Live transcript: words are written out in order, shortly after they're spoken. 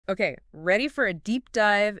Okay, ready for a deep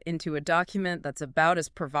dive into a document that's about as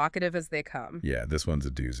provocative as they come. Yeah, this one's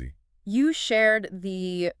a doozy. You shared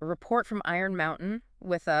the report from Iron Mountain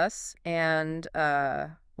with us, and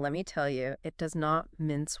let me tell you, it does not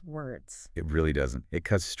mince words. It really doesn't. It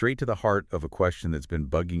cuts straight to the heart of a question that's been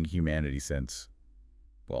bugging humanity since,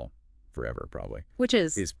 well, forever probably. Which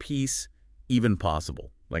is, Is peace even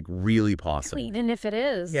possible? Like really possible? even if it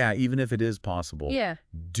is. Yeah, even if it is possible, Yeah.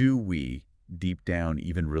 do we, deep down,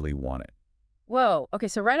 even really want it? Whoa. Okay,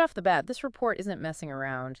 so right off the bat, this report isn't messing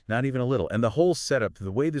around. Not even a little. And the whole setup,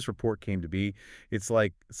 the way this report came to be, it's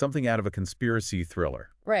like something out of a conspiracy thriller.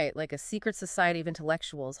 Right, like a secret society of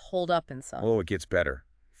intellectuals holed up in some Oh, it gets better.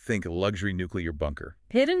 Think luxury nuclear bunker.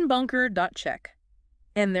 hidden bunker.check.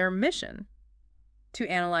 And their mission to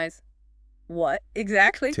analyze what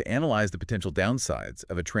exactly? To analyze the potential downsides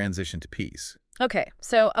of a transition to peace. Okay,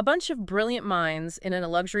 so a bunch of brilliant minds in a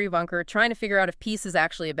luxury bunker trying to figure out if peace is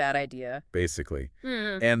actually a bad idea. Basically.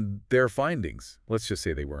 Hmm. And their findings, let's just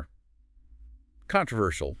say they were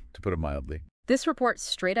controversial, to put it mildly. This report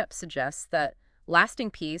straight up suggests that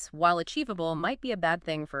lasting peace, while achievable, might be a bad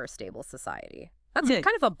thing for a stable society. That's kind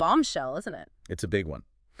of a bombshell, isn't it? It's a big one.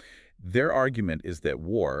 Their argument is that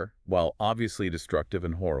war, while obviously destructive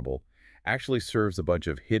and horrible, actually serves a bunch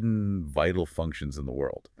of hidden, vital functions in the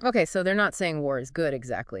world. Okay, so they're not saying war is good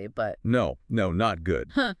exactly, but... No, not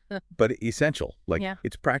good, but essential. Like, Yeah.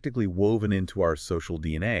 it's practically woven into our social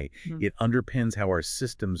DNA. Mhm. It underpins how our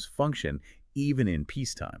systems function, even in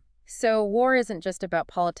peacetime. So war isn't just about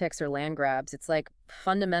politics or land grabs. It's like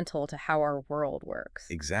fundamental to how our world works.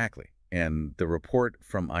 Exactly. And the report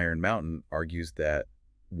from Iron Mountain argues that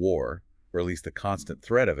war, or at least the constant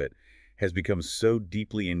threat of it, has become so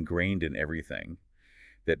deeply ingrained in everything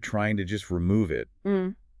that trying to just remove it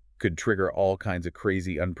Mm. could trigger all kinds of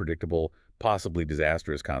crazy, unpredictable, possibly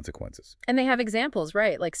disastrous consequences. And they have examples,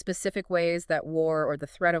 right? Like specific ways that war or the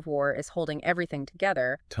threat of war is holding everything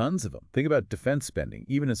together. Tons of them. Think about defense spending,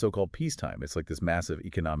 even in so-called peacetime. It's like this massive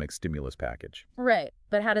economic stimulus package. Right.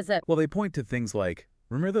 But how does that... Well, they point to things like,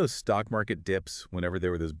 remember those stock market dips whenever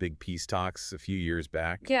there were those big peace talks a few years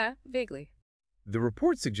back? Yeah, vaguely. The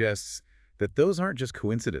report suggests that those aren't just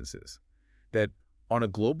coincidences, that on a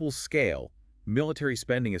global scale, military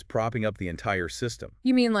spending is propping up the entire system.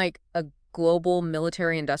 You mean like a global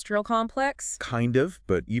military-industrial complex? Kind of,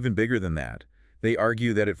 but even bigger than that. They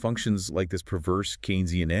argue that it functions like this perverse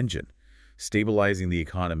Keynesian engine, stabilizing the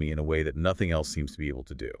economy in a way that nothing else seems to be able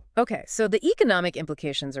to do. Okay, so the economic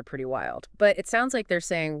implications are pretty wild, but it sounds like they're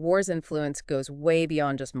saying war's influence goes way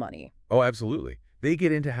beyond just money. Oh, absolutely. They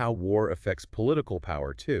get into how war affects political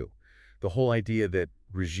power, too. The whole idea that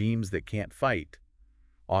regimes that can't fight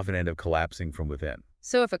often end up collapsing from within.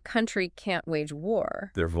 So if a country can't wage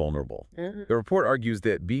war... They're vulnerable. The report argues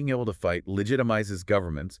that being able to fight legitimizes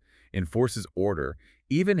governments, enforces order,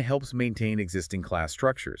 even helps maintain existing class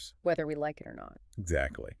structures. whether we like it or not.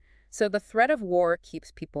 Exactly. So the threat of war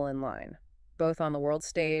keeps people in line, both on the world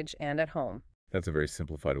stage and at home. That's a very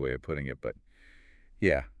simplified way of putting it, but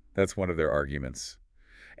yeah, that's one of their arguments.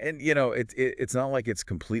 And, you know, it's not like it's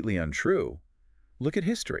completely untrue. Look at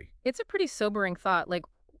history. It's a pretty sobering thought, like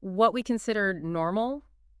what we consider normal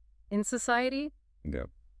in society Yeah.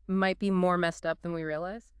 might be more messed up than we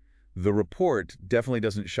realize. The report definitely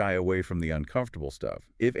doesn't shy away from the uncomfortable stuff.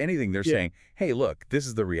 If anything, they're saying, hey, look, this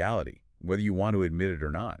is the reality, whether you want to admit it or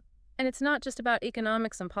not. And it's not just about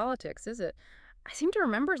economics and politics, is it? I seem to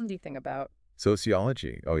remember something about...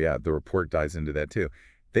 Sociology. Oh, yeah, the report dives into that, too.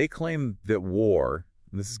 They claim that war,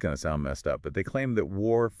 and this is going to sound messed up, but they claim that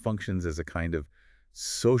war functions as a kind of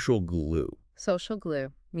social glue. Social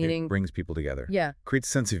glue, meaning... It brings people together. Yeah. Creates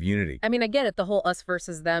a sense of unity. I mean, I get it, the whole us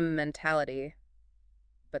versus them mentality,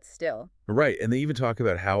 but still. Right, and they even talk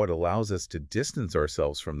about how it allows us to distance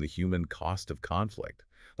ourselves from the human cost of conflict.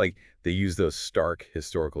 Like, they use those stark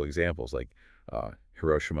historical examples like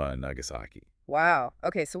Hiroshima and Nagasaki. Wow.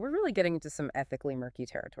 Okay, so we're really getting into some ethically murky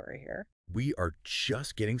territory here. We are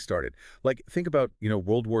just getting started. Like, think about,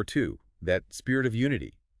 World War II, that spirit of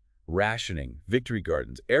unity, rationing, victory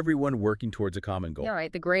gardens, everyone working towards a common goal. Yeah,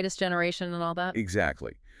 right, the greatest generation and all that.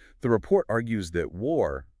 Exactly. The report argues that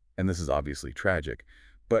war, and this is obviously tragic,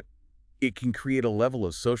 but it can create a level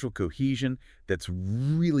of social cohesion that's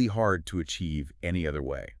really hard to achieve any other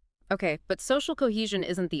way. Okay, but social cohesion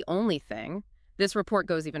isn't the only thing. This report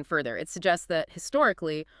goes even further. It suggests that,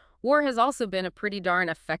 historically, war has also been a pretty darn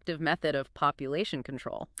effective method of population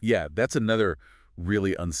control. Yeah, that's another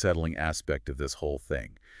really unsettling aspect of this whole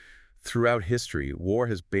thing. Throughout history, war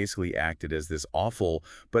has basically acted as this awful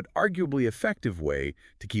but arguably effective way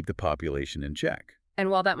to keep the population in check. And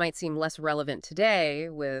while that might seem less relevant today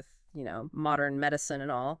with modern medicine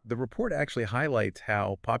and all. The report actually highlights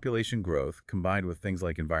how population growth, combined with things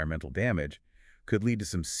like environmental damage, could lead to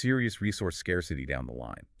some serious resource scarcity down the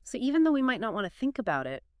line. So even though we might not want to think about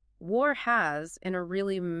it, war has, in a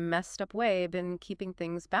really messed up way, been keeping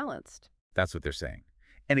things balanced. That's what they're saying.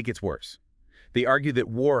 And it gets worse. They argue that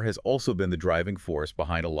war has also been the driving force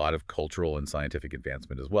behind a lot of cultural and scientific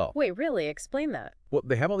advancement as well. Wait, really? Explain that. Well,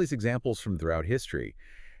 they have all these examples from throughout history,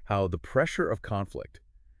 how the pressure of conflict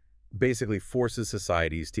basically forces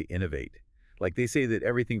societies to innovate. Like they say that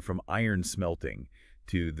everything from iron smelting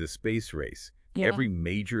to the space race, every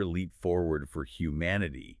major leap forward for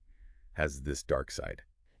humanity has this dark side.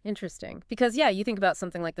 Interesting. Because, yeah, you think about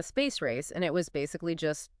something like the space race, and it was basically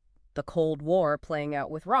just the Cold War playing out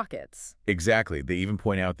with rockets. Exactly. They even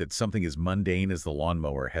point out that something as mundane as the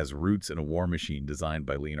lawnmower has roots in a war machine designed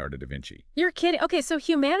by Leonardo da Vinci. You're kidding. Okay, so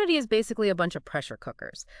humanity is basically a bunch of pressure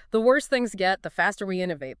cookers. The worse things get, the faster we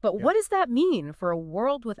innovate. But what does that mean for a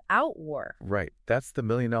world without war? Right. That's the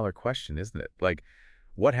million-dollar question, isn't it? Like,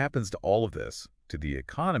 what happens to all of this? To the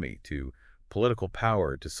economy, to political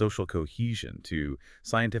power, to social cohesion, to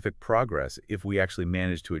scientific progress if we actually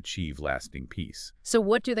manage to achieve lasting peace? So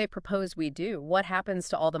what do they propose we do? What happens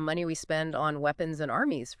to all the money we spend on weapons and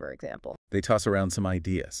armies, for example? They toss around some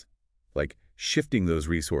ideas, like shifting those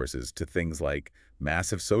resources to things like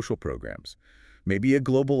massive social programs, maybe a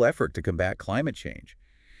global effort to combat climate change.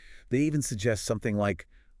 They even suggest something like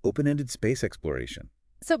open-ended space exploration.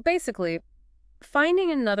 So basically, finding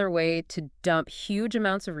another way to dump huge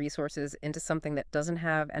amounts of resources into something that doesn't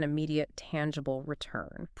have an immediate, tangible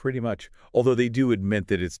return. Pretty much. Although they do admit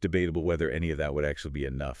that it's debatable whether any of that would actually be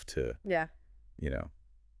enough to, Yeah.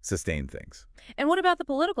 sustain things. And what about the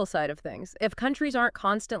political side of things? If countries aren't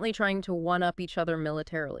constantly trying to one-up each other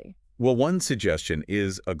militarily? Well, one suggestion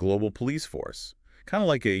is a global police force, kind of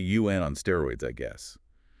like a UN on steroids, I guess,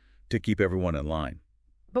 to keep everyone in line.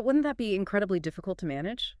 But wouldn't that be incredibly difficult to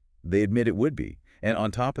manage? They admit it would be. And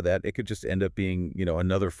on top of that, it could just end up being,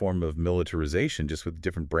 another form of militarization, just with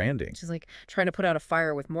different branding. Which is like trying to put out a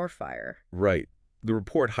fire with more fire. Right. The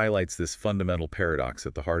report highlights this fundamental paradox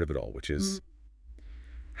at the heart of it all, which is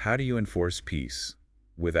how do you enforce peace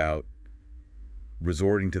without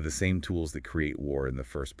resorting to the same tools that create war in the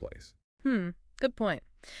first place? Good point.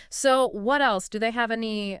 So what else? Do they have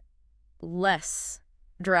any less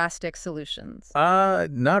drastic solutions?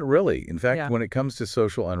 Not really. In fact, Yeah. when it comes to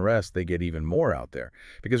social unrest, they get even more out there.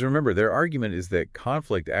 Because remember, their argument is that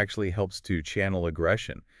conflict actually helps to channel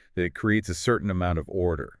aggression, that it creates a certain amount of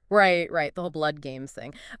order. Right. The whole blood games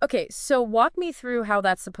thing. Okay, so walk me through how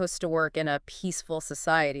that's supposed to work in a peaceful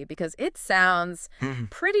society, because it sounds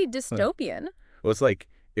pretty dystopian. Well, it's like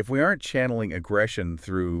if we aren't channeling aggression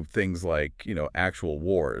through things like, actual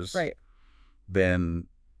wars, Right. then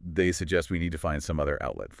they suggest we need to find some other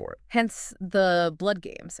outlet for it. Hence the blood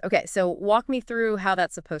games. Okay, so walk me through how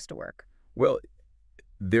that's supposed to work. Well,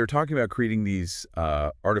 they're talking about creating these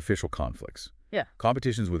artificial conflicts. Yeah.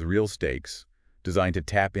 Competitions with real stakes designed to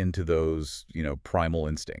tap into those, primal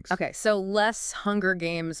instincts. Okay, so less Hunger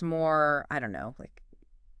Games, more, I don't know, like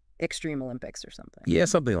Extreme Olympics or something. Yeah,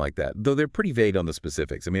 something like that. Though they're pretty vague on the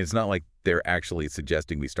specifics. I mean, it's not like they're actually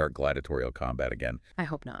suggesting we start gladiatorial combat again. I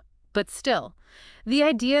hope not. But still, the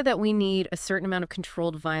idea that we need a certain amount of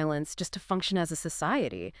controlled violence just to function as a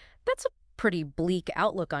society, that's a pretty bleak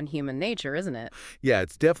outlook on human nature, isn't it? Yeah,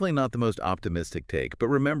 it's definitely not the most optimistic take. But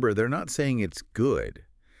remember, they're not saying it's good.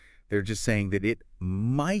 They're just saying that it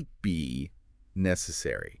might be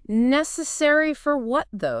necessary. Necessary for what,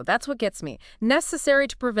 though? That's what gets me. Necessary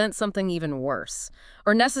to prevent something even worse.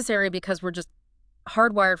 Or necessary because we're just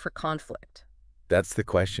hardwired for conflict. That's the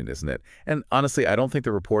question, isn't it? And honestly, I don't think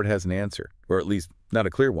the report has an answer, or at least not a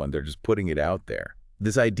clear one. They're just putting it out there.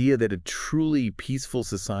 This idea that a truly peaceful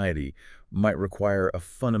society might require a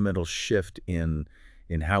fundamental shift in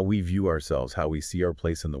how we view ourselves, how we see our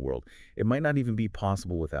place in the world. It might not even be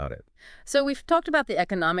possible without it. So we've talked about the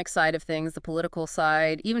economic side of things, the political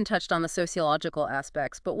side, even touched on the sociological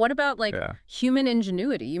aspects. But what about, human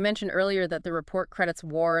ingenuity? You mentioned earlier that the report credits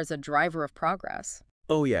war as a driver of progress.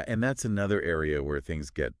 Oh, yeah, and that's another area where things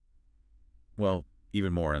get, well,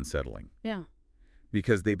 even more unsettling. Yeah.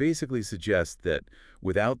 Because they basically suggest that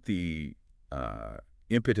without the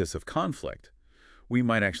impetus of conflict, we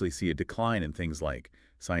might actually see a decline in things like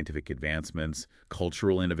scientific advancements,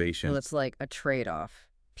 cultural innovation. Well, it's like a trade-off.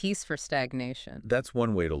 Peace for stagnation. That's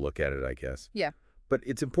one way to look at it, I guess. Yeah. But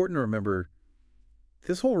it's important to remember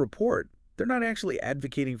this whole report, they're not actually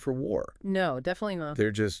advocating for war. No, definitely not.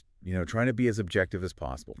 They're just, trying to be as objective as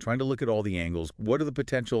possible, trying to look at all the angles. What are the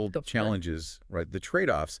potential challenges, right? The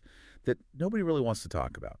trade-offs that nobody really wants to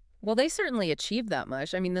talk about. Well, they certainly achieved that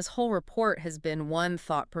much. I mean, this whole report has been one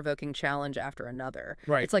thought-provoking challenge after another.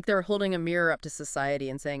 Right. It's like they're holding a mirror up to society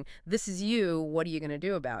and saying, this is you, what are you going to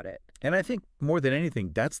do about it? And I think more than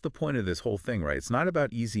anything, that's the point of this whole thing, right? It's not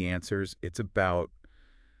about easy answers. It's about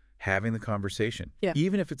having the conversation, Yeah.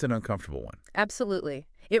 even if it's an uncomfortable one. Absolutely.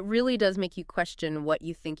 It really does make you question what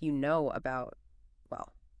you think you know about,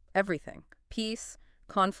 well, everything. Peace,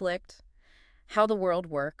 conflict, how the world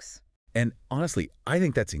works. And honestly, I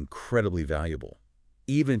think that's incredibly valuable,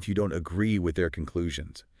 even if you don't agree with their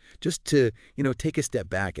conclusions. Just to, take a step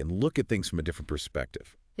back and look at things from a different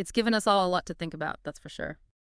perspective. It's given us all a lot to think about, that's for sure.